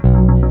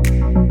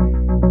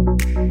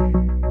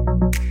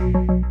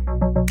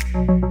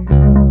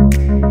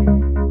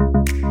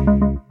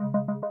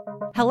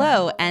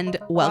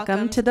and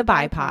welcome to the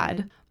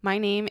BiPod. My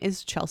name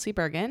is Chelsea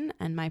Bergen,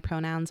 and my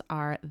pronouns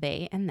are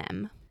they and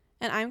them.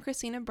 And I'm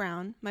Christina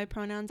Brown. My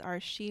pronouns are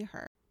she,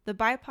 her. The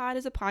BiPod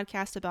is a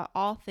podcast about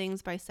all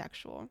things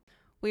bisexual.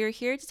 We are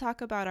here to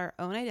talk about our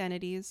own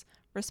identities,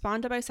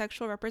 respond to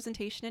bisexual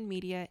representation in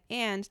media,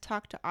 and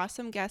talk to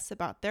awesome guests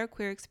about their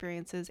queer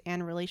experiences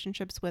and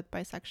relationships with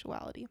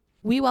bisexuality.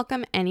 We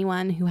welcome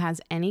anyone who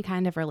has any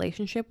kind of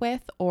relationship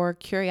with or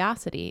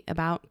curiosity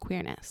about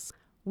queerness.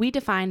 We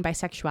define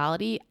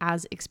bisexuality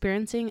as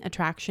experiencing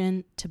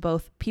attraction to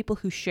both people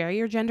who share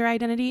your gender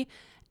identity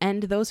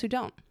and those who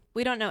don't.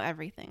 We don't know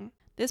everything.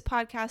 This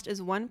podcast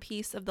is one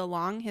piece of the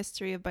long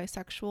history of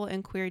bisexual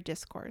and queer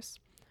discourse.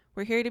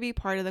 We're here to be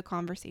part of the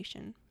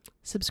conversation.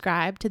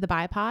 Subscribe to the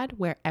BiPod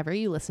wherever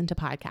you listen to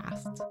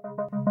podcasts.